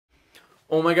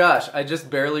Oh my gosh, I just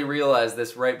barely realized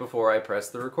this right before I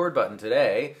pressed the record button.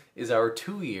 Today is our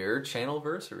 2-year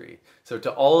channelversary. So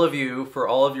to all of you, for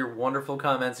all of your wonderful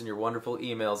comments and your wonderful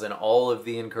emails and all of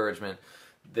the encouragement,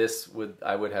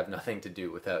 I would have nothing to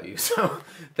do without you. So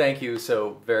thank you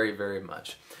so very, very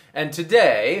much. And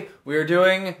today we are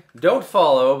doing Don't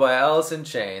Follow by Alice in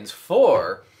Chains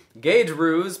for Gage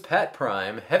Ruse, Pat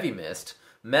Prime, Heavy Mist,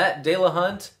 Matt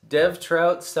Delahunt, Dev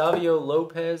Trout, Savio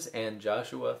Lopez, and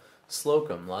Joshua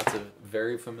Slocum. Lots of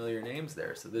very familiar names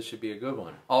there, so this should be a good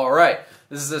one. All right,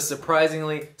 this is a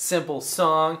surprisingly simple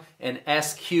song, an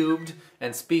S cubed,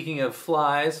 and speaking of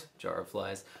flies, jar of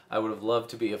flies, I would have loved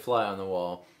to be a fly on the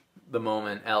wall the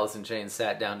moment Alice in Chains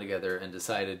sat down together and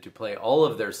decided to play all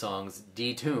of their songs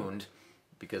detuned,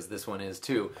 because this one is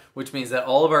too, which means that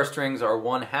all of our strings are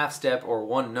 1/2 step or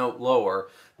 1 note lower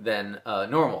than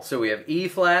normal. So we have E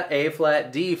flat, A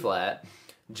flat, D flat,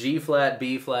 G flat,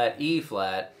 B flat, E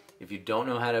flat. If you don't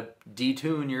know how to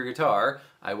detune your guitar,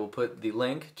 I will put the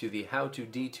link to the How to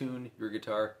Detune Your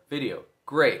Guitar video.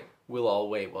 Great. We'll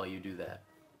all wait while you do that.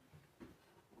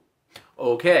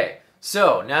 Okay,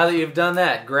 so now that you've done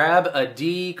that, grab a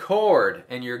D chord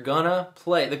and you're gonna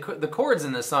play. The chords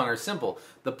in this song are simple.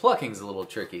 The plucking's a little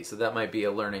tricky, so that might be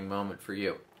a learning moment for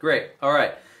you. Great. All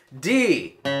right.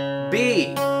 D,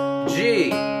 B, G,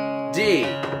 D,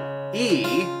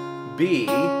 E, B,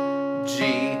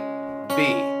 G,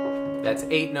 B. That's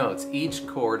 8 notes. Each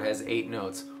chord has 8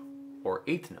 notes, or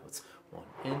 8th notes. 1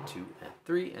 and 2 and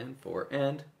 3 and 4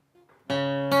 and...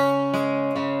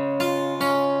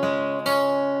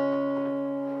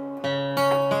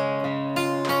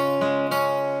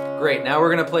 Great, now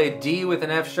we're going to play D with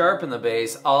an F sharp in the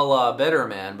bass, a la Better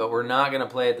Man, but we're not going to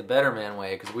play it the Better Man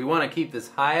way, because we want to keep this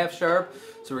high F sharp,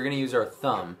 so we're going to use our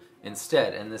thumb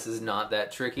instead, and this is not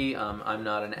that tricky. I'm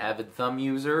not an avid thumb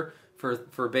user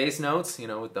for bass notes, you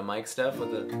know, with the mic stuff,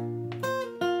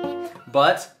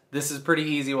 but this is pretty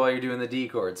easy while you're doing the D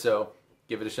chord, so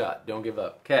give it a shot. Don't give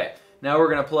up. Okay, now we're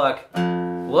going to pluck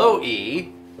low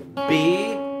E,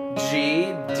 B,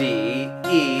 G, D,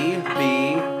 E,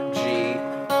 B, G,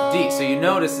 D. So you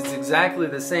notice it's exactly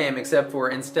the same, except for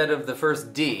instead of the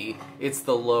first D, it's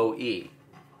the low E.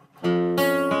 And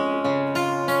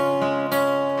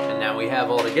now we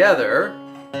have all together...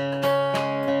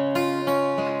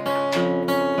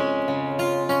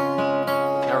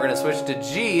 We're going to switch to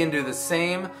G and do the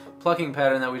same plucking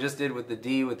pattern that we just did with the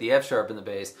D with the F sharp in the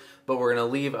bass, but we're going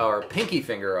to leave our pinky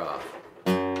finger off.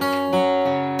 Isn't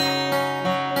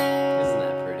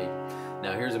that pretty?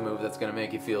 Now here's a move that's going to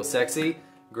make you feel sexy.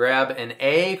 Grab an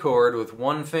A chord with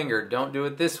one finger. Don't do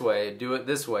it this way, do it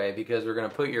this way, because we're going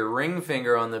to put your ring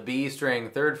finger on the B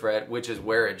string 3rd fret, which is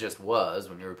where it just was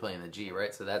when you were playing the G,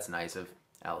 right? So that's nice of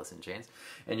Alice in Chains.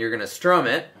 And you're going to strum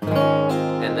it,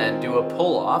 and then do a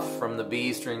pull-off from the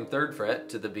B string 3rd fret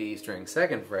to the B string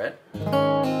 2nd fret,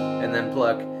 and then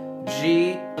pluck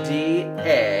G, D,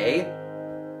 A,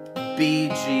 B,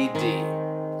 G, D.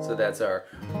 So that's our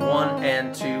 1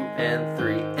 and 2 and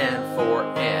 3 and 4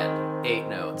 and 8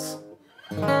 notes.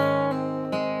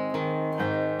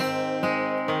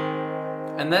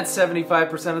 And that's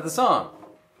 75% of the song.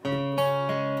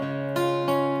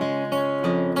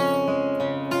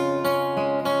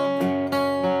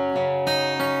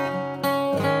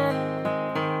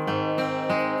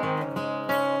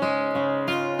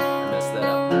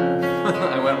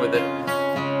 I went with it.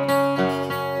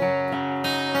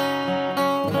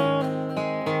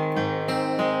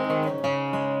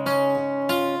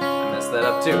 I messed that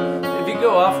up too. If you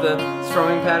go off the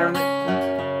strumming pattern,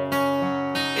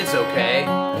 it's okay.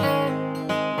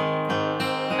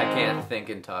 I can't think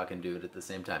and talk and do it at the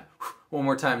same time. One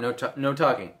more time, no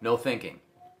talking, no thinking.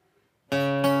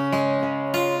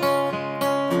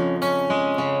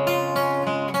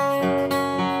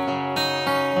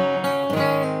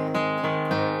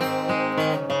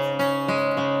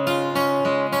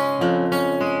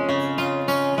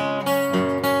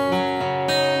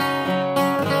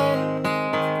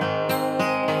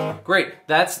 Great,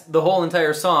 that's the whole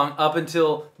entire song up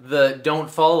until the Don't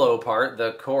Follow part,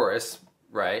 the chorus,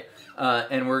 right?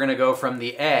 And we're gonna go from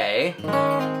the A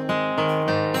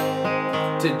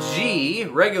to G,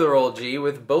 regular old G,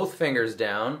 with both fingers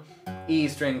down. E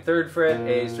string 3rd fret,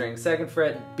 A string 2nd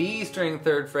fret, B string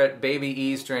 3rd fret, baby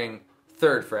E string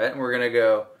 3rd fret. And we're gonna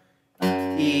go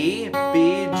E,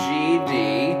 B, G,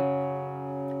 D,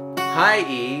 high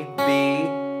E, B,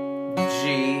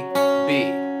 G,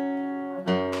 B.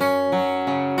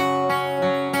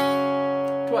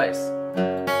 Twice.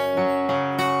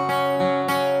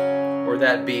 Or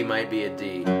that B might be a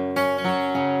D. No,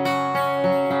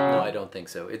 I don't think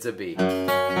so. It's a B.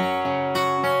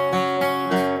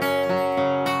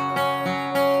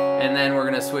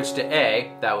 gonna switch to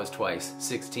A. That was twice,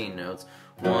 16 notes.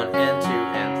 1 and 2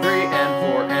 and 3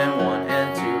 and 4 and 1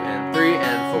 and 2 and 3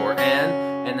 and 4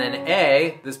 and then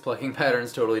A, this plucking pattern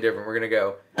is totally different. We're gonna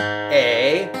go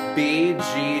A, B,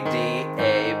 G, D,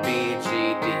 A, B, G,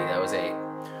 D. That was 8.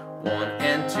 1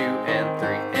 and 2 and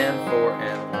 3 and 4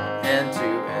 and 1 and 2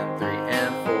 and 3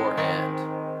 and 4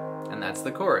 and that's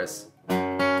the chorus.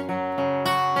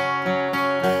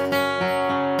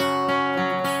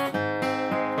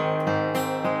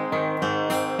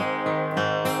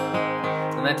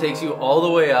 And that takes you all the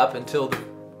way up until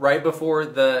right before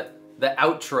the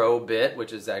outro bit,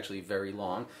 which is actually very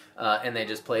long, and they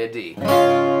just play a D.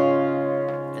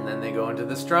 And then they go into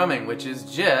the strumming, which is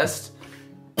just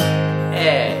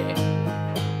A,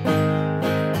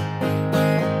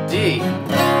 D. You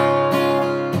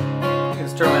can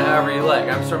strum it however you like.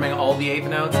 I'm strumming all the 8th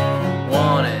notes.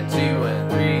 1 and 2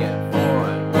 and 3 and 4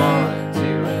 and 1 and 2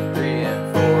 and 3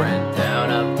 and 4 and down,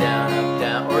 up, down, up,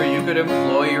 down. Or you could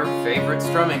employ your favorite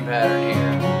strumming pattern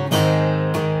here.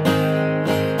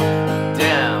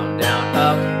 Down, down,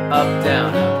 up, up,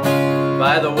 down, up.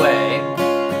 By the way,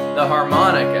 the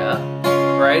harmonica,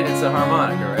 right? It's a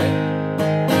harmonica, right?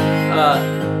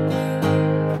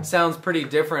 Sounds pretty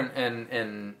different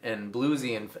and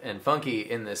bluesy and funky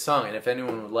in this song. And if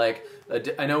anyone would like,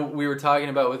 I know we were talking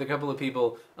about with a couple of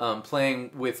people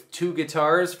playing with 2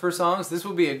 guitars for songs. This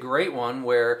would be a great one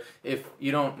where if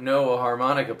you don't know a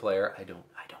harmonica player, I don't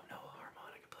know a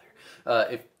harmonica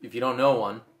player. If you don't know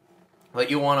one, but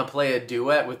you want to play a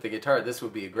duet with the guitar, this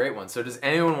would be a great one. So does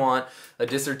anyone want a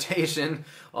dissertation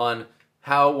on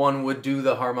how one would do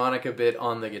the harmonica bit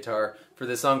on the guitar for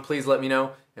this song? Please let me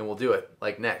know, and we'll do it,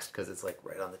 like, next, because it's, like,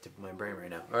 right on the tip of my brain right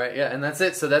now. All right, yeah, and that's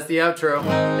it. So that's the outro.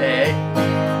 A,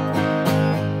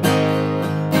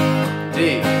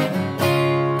 D.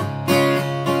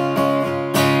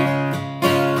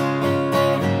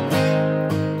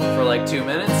 For, like, 2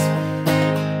 minutes.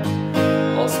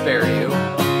 I'll spare you.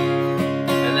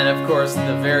 And then, of course,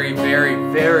 the very, very,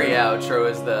 very outro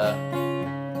is the...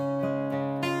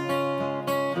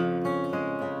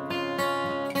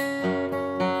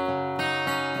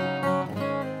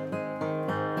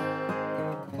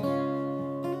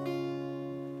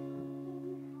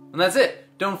 And that's it.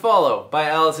 Don't Follow by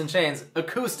Alice in Chains.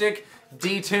 Acoustic,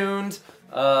 detuned,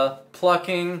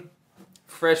 plucking,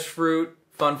 fresh fruit,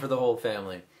 fun for the whole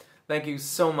family. Thank you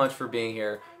so much for being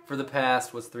here. For the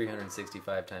past, what's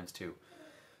 365 times 2?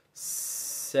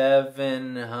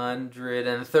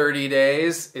 730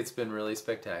 days. It's been really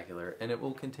spectacular, and it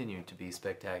will continue to be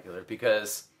spectacular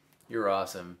because you're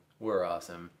awesome. We're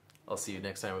awesome. I'll see you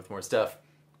next time with more stuff.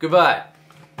 Goodbye.